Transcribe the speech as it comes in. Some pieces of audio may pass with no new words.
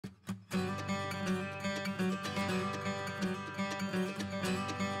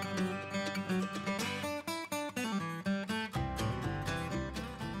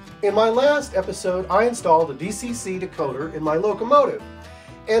In my last episode, I installed a DCC decoder in my locomotive,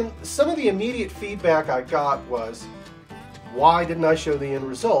 and some of the immediate feedback I got was, why didn't I show the end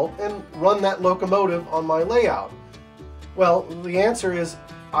result and run that locomotive on my layout? Well, the answer is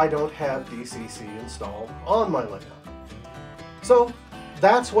I don't have DCC installed on my layout. So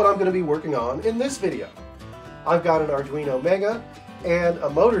that's what I'm going to be working on in this video. I've got an Arduino Mega and a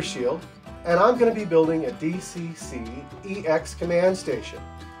motor shield, and I'm going to be building a DCC-EX command station.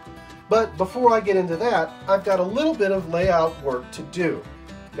 But before I get into that, I've got a little bit of layout work to do.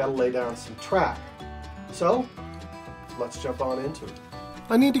 I've got to lay down some track. So let's jump on into it.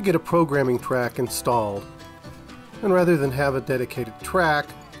 I need to get a programming track installed. And rather than have a dedicated track,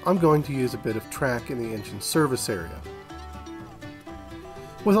 I'm going to use a bit of track in the engine service area.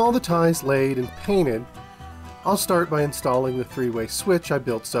 With all the ties laid and painted, I'll start by installing the three-way switch I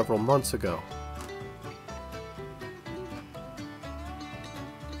built several months ago.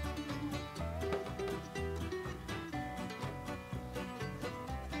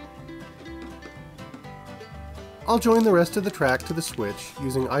 I'll join the rest of the track to the switch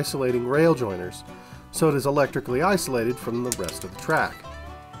using isolating rail joiners, so it is electrically isolated from the rest of the track.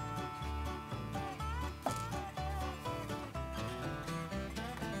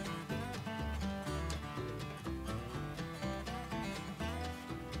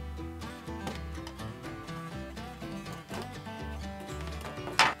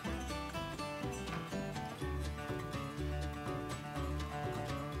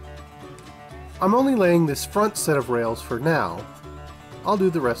 I'm only laying this front set of rails for now. I'll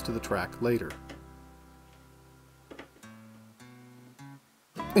do the rest of the track later.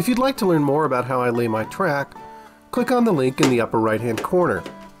 If you'd like to learn more about how I lay my track, click on the link in the upper right-hand corner.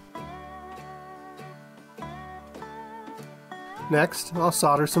 Next, I'll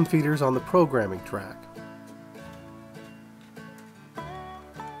solder some feeders on the programming track.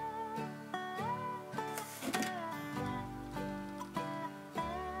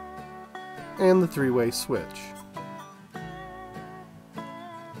 And the three-way switch.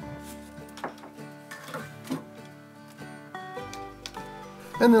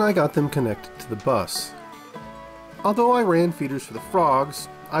 And then I got them connected to the bus. Although I ran feeders for the frogs,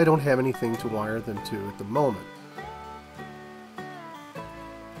 I don't have anything to wire them to at the moment.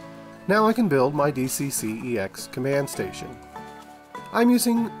 Now I can build my DCC-EX command station. I'm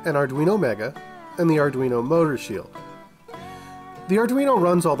using an Arduino Mega and the Arduino motor shield. The Arduino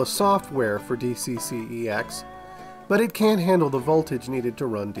runs all the software for DCC-EX, but it can't handle the voltage needed to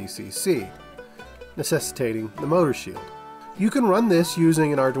run DCC, necessitating the motor shield. You can run this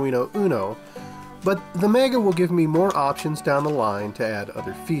using an Arduino Uno, but the Mega will give me more options down the line to add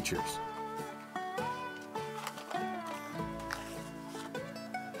other features.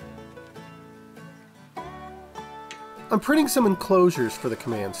 I'm printing some enclosures for the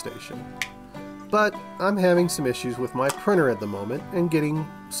command station. But I'm having some issues with my printer at the moment and getting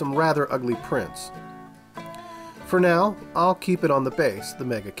some rather ugly prints. For now, I'll keep it on the base the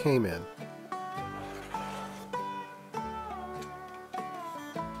Mega came in.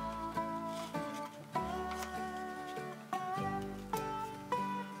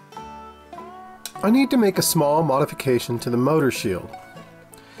 I need to make a small modification to the motor shield.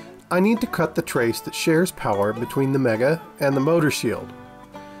 I need to cut the trace that shares power between the Mega and the motor shield.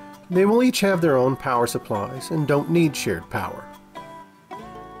 They will each have their own power supplies and don't need shared power.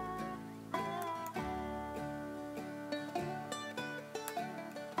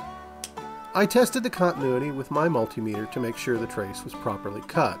 I tested the continuity with my multimeter to make sure the trace was properly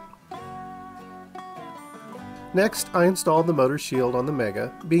cut. Next, I installed the motor shield on the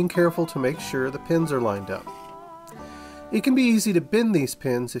Mega, being careful to make sure the pins are lined up. It can be easy to bend these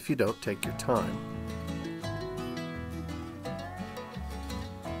pins if you don't take your time.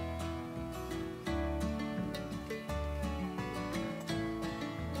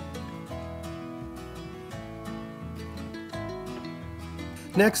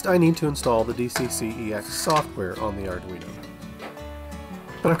 Next, I need to install the DCC-EX software on the Arduino.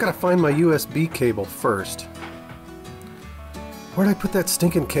 But I've got to find my USB cable first. Where'd I put that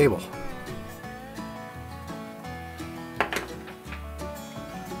stinking cable?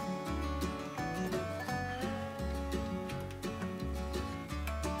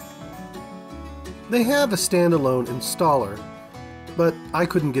 They have a standalone installer, but I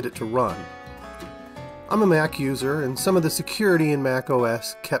couldn't get it to run. I'm a Mac user, and some of the security in Mac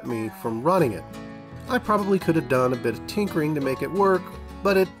OS kept me from running it. I probably could have done a bit of tinkering to make it work,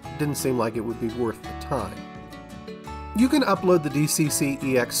 but it didn't seem like it would be worth the time. You can upload the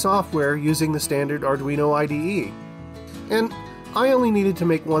DCC-EX software using the standard Arduino IDE, and I only needed to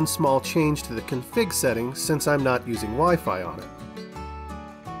make one small change to the config settings since I'm not using Wi-Fi on it.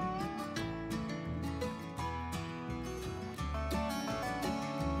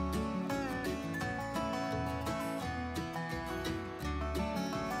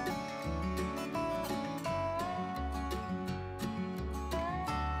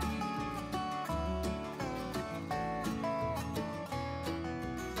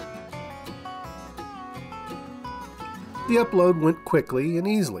 The upload went quickly and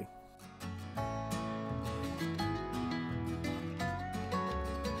easily.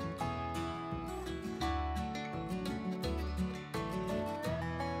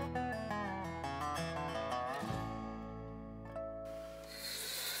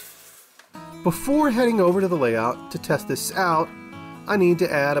 Before heading over to the layout to test this out, I need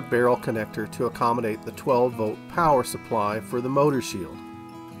to add a barrel connector to accommodate the 12-volt power supply for the motor shield.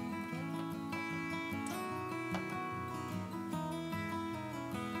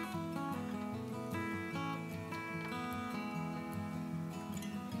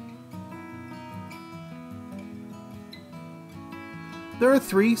 There are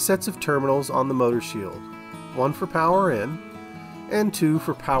 3 sets of terminals on the motor shield, 1 for power in and 2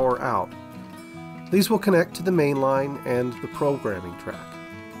 for power out. These will connect to the main line and the programming track.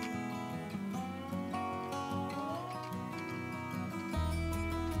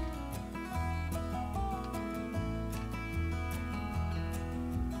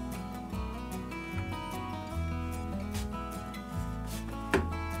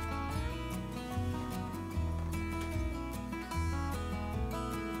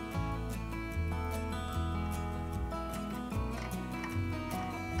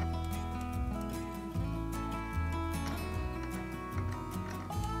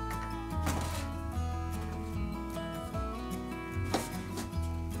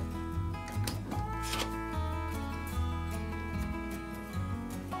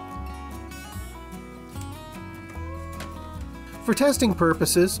 For testing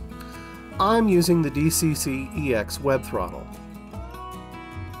purposes, I'm using the DCC-EX web throttle.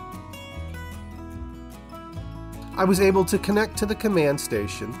 I was able to connect to the command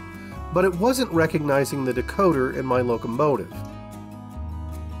station, but it wasn't recognizing the decoder in my locomotive.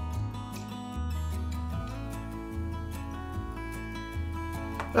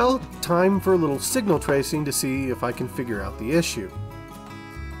 Well, time for a little signal tracing to see if I can figure out the issue.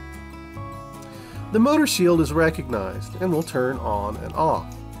 The motor shield is recognized and will turn on and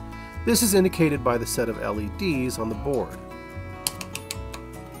off. This is indicated by the set of LEDs on the board.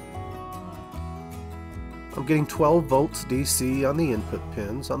 I'm getting 12 volts DC on the input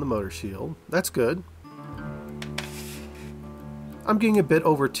pins on the motor shield. That's good. I'm getting a bit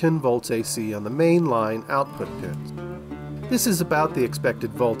over 10 volts AC on the main line output pins. This is about the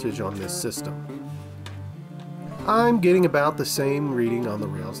expected voltage on this system. I'm getting about the same reading on the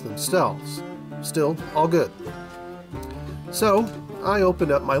rails themselves. Still, all good. So, I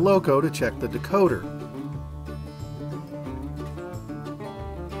opened up my loco to check the decoder.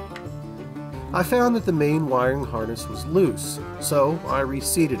 I found that the main wiring harness was loose, so I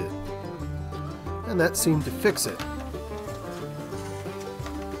reseated it. And that seemed to fix it.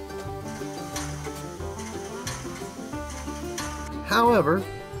 However,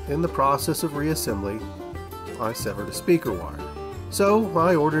 in the process of reassembly, I severed a speaker wire. So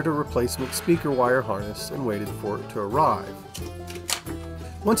I ordered a replacement speaker wire harness and waited for it to arrive.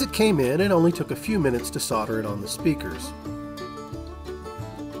 Once it came in, it only took a few minutes to solder it on the speakers.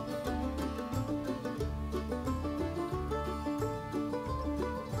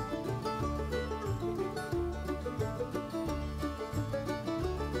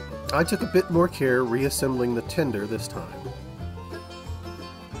 I took a bit more care reassembling the tender this time.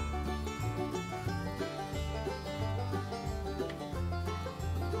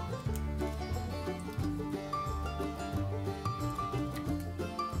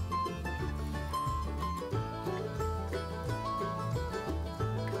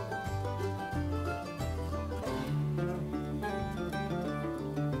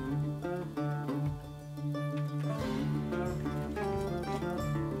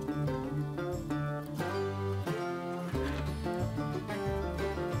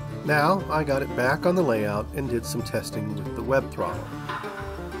 Now I got it back on the layout and did some testing with the web throttle.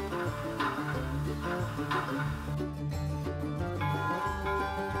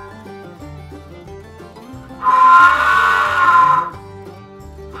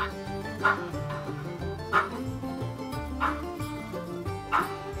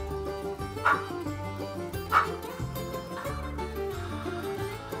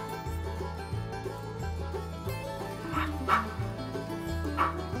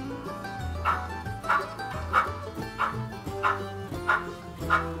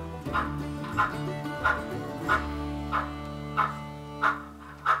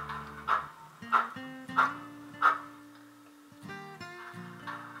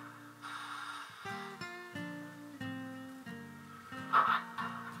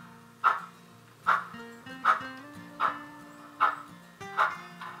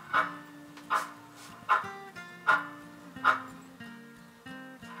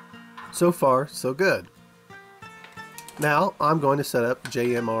 So far, so good. Now I'm going to set up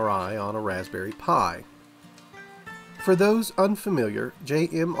JMRI on a Raspberry Pi. For those unfamiliar,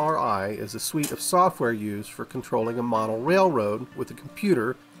 JMRI is a suite of software used for controlling a model railroad with a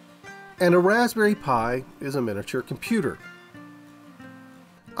computer, and a Raspberry Pi is a miniature computer.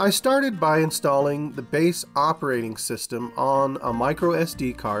 I started by installing the base operating system on a micro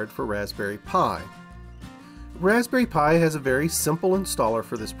SD card for Raspberry Pi. Raspberry Pi has a very simple installer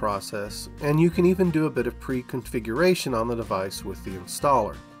for this process, and you can even do a bit of pre-configuration on the device with the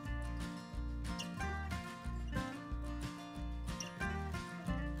installer.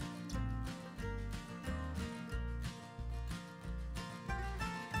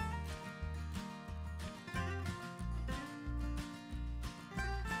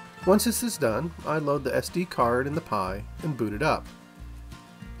 Once this is done, I load the SD card in the Pi and boot it up.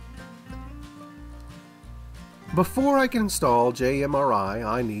 Before I can install JMRI,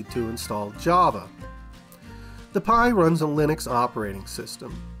 I need to install Java. The Pi runs a Linux operating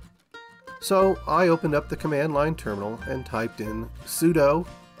system. So I opened up the command line terminal and typed in sudo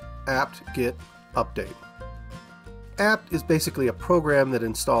apt-get update. apt is basically a program that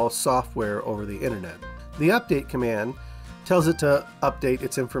installs software over the internet. The update command tells it to update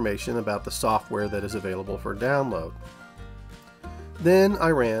its information about the software that is available for download. Then I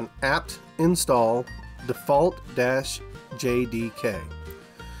ran apt install default-jdk.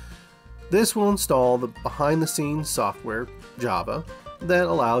 This will install the behind-the-scenes software, Java, that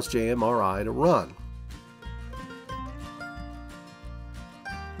allows JMRI to run.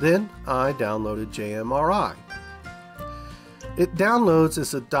 Then I downloaded JMRI. It downloads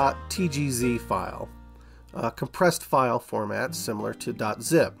as a .tgz file, a compressed file format similar to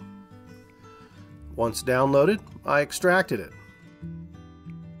 .zip. Once downloaded, I extracted it.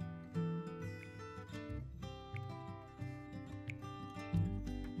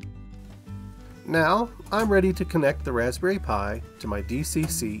 Now, I'm ready to connect the Raspberry Pi to my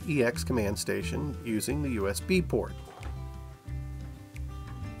DCC-EX command station using the USB port.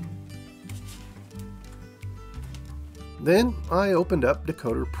 Then I opened up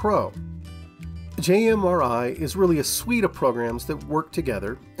Decoder Pro. JMRI is really a suite of programs that work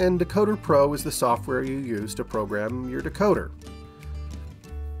together, and Decoder Pro is the software you use to program your decoder.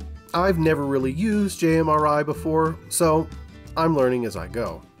 I've never really used JMRI before, so I'm learning as I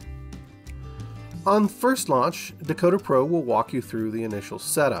go. On first launch, Decoder Pro will walk you through the initial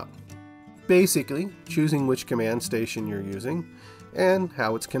setup. Basically, choosing which command station you're using and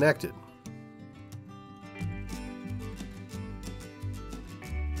how it's connected.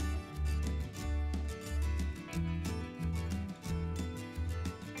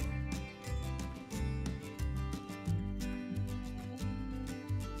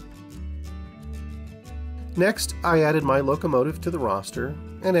 Next, I added my locomotive to the roster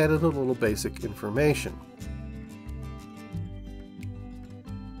and added a little basic information.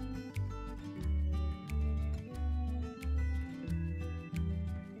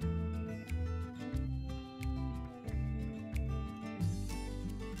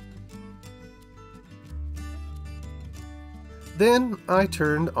 Then I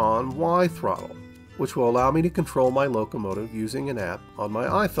turned on Y throttle, which will allow me to control my locomotive using an app on my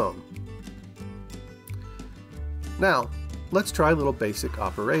iPhone. Now, let's try a little basic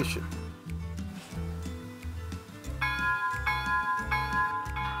operation.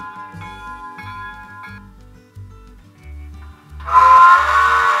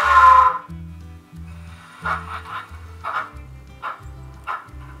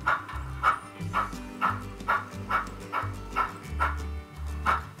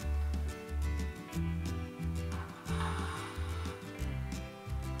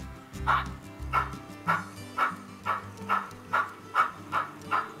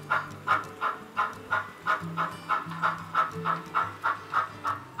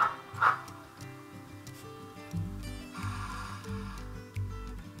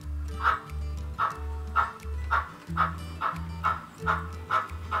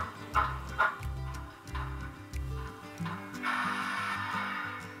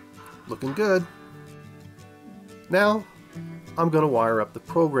 Looking good. Now, I'm going to wire up the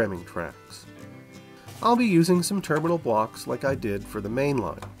programming tracks. I'll be using some terminal blocks like I did for the main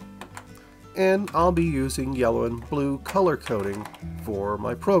line. And I'll be using yellow and blue color coding for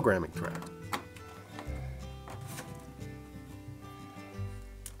my programming track.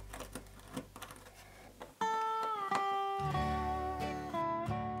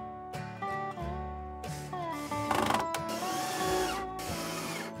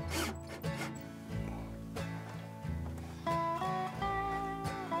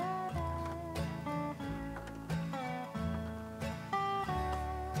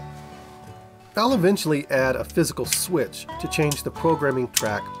 I'll eventually add a physical switch to change the programming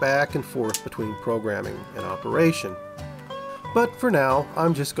track back and forth between programming and operation. But for now,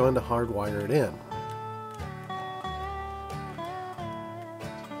 I'm just going to hardwire it in.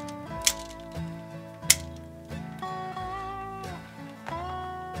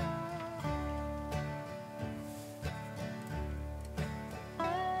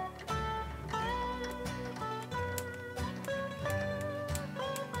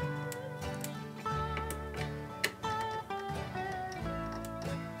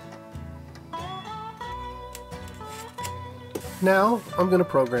 Now I'm going to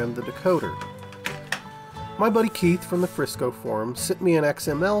program the decoder. My buddy Keith from the Frisco forum sent me an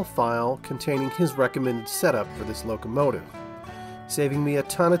XML file containing his recommended setup for this locomotive, saving me a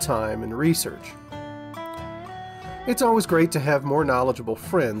ton of time and research. It's always great to have more knowledgeable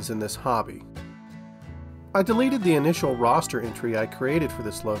friends in this hobby. I deleted the initial roster entry I created for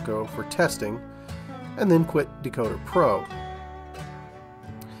this loco for testing, and then quit Decoder Pro.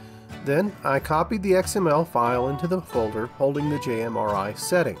 Then I copied the XML file into the folder holding the JMRI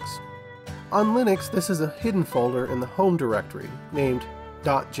settings. On Linux, this is a hidden folder in the home directory named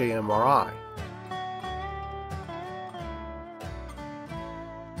 .jmri.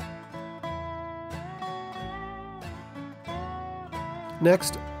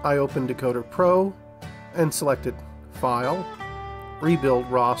 Next, I opened Decoder Pro and selected File, Rebuild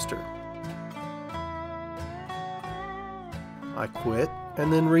Roster. I quit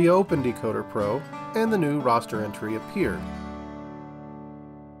and then reopened Decoder Pro, and the new roster entry appeared.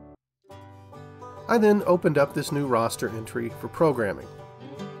 I then opened up this new roster entry for programming.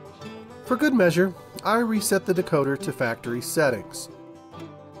 For good measure, I reset the decoder to factory settings.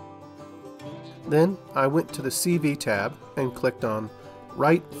 Then I went to the CV tab and clicked on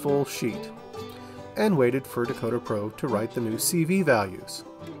Write Full Sheet, and waited for Decoder Pro to write the new CV values.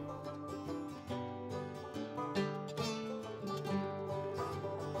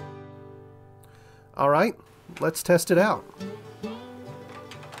 Alright, let's test it out.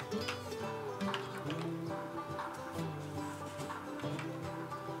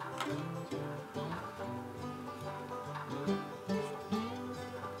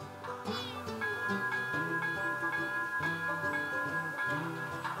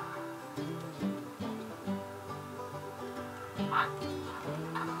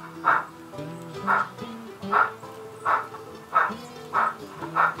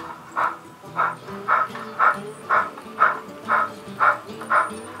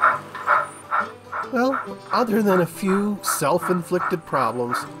 Well, other than a few self-inflicted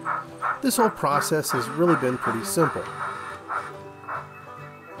problems, this whole process has really been pretty simple.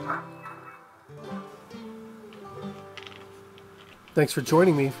 Thanks for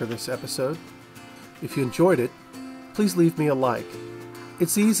joining me for this episode. If you enjoyed it, please leave me a like.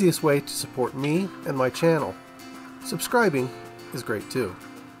 It's the easiest way to support me and my channel. Subscribing is great too.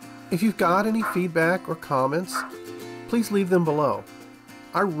 If you've got any feedback or comments, please leave them below.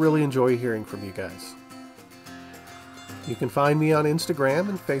 I really enjoy hearing from you guys. You can find me on Instagram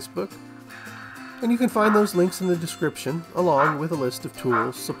and Facebook, and you can find those links in the description along with a list of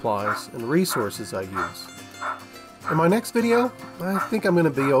tools, supplies, and resources I use. In my next video, I think I'm going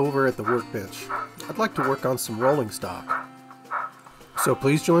to be over at the workbench. I'd like to work on some rolling stock. So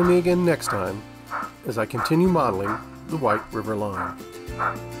please join me again next time as I continue modeling the White River Line.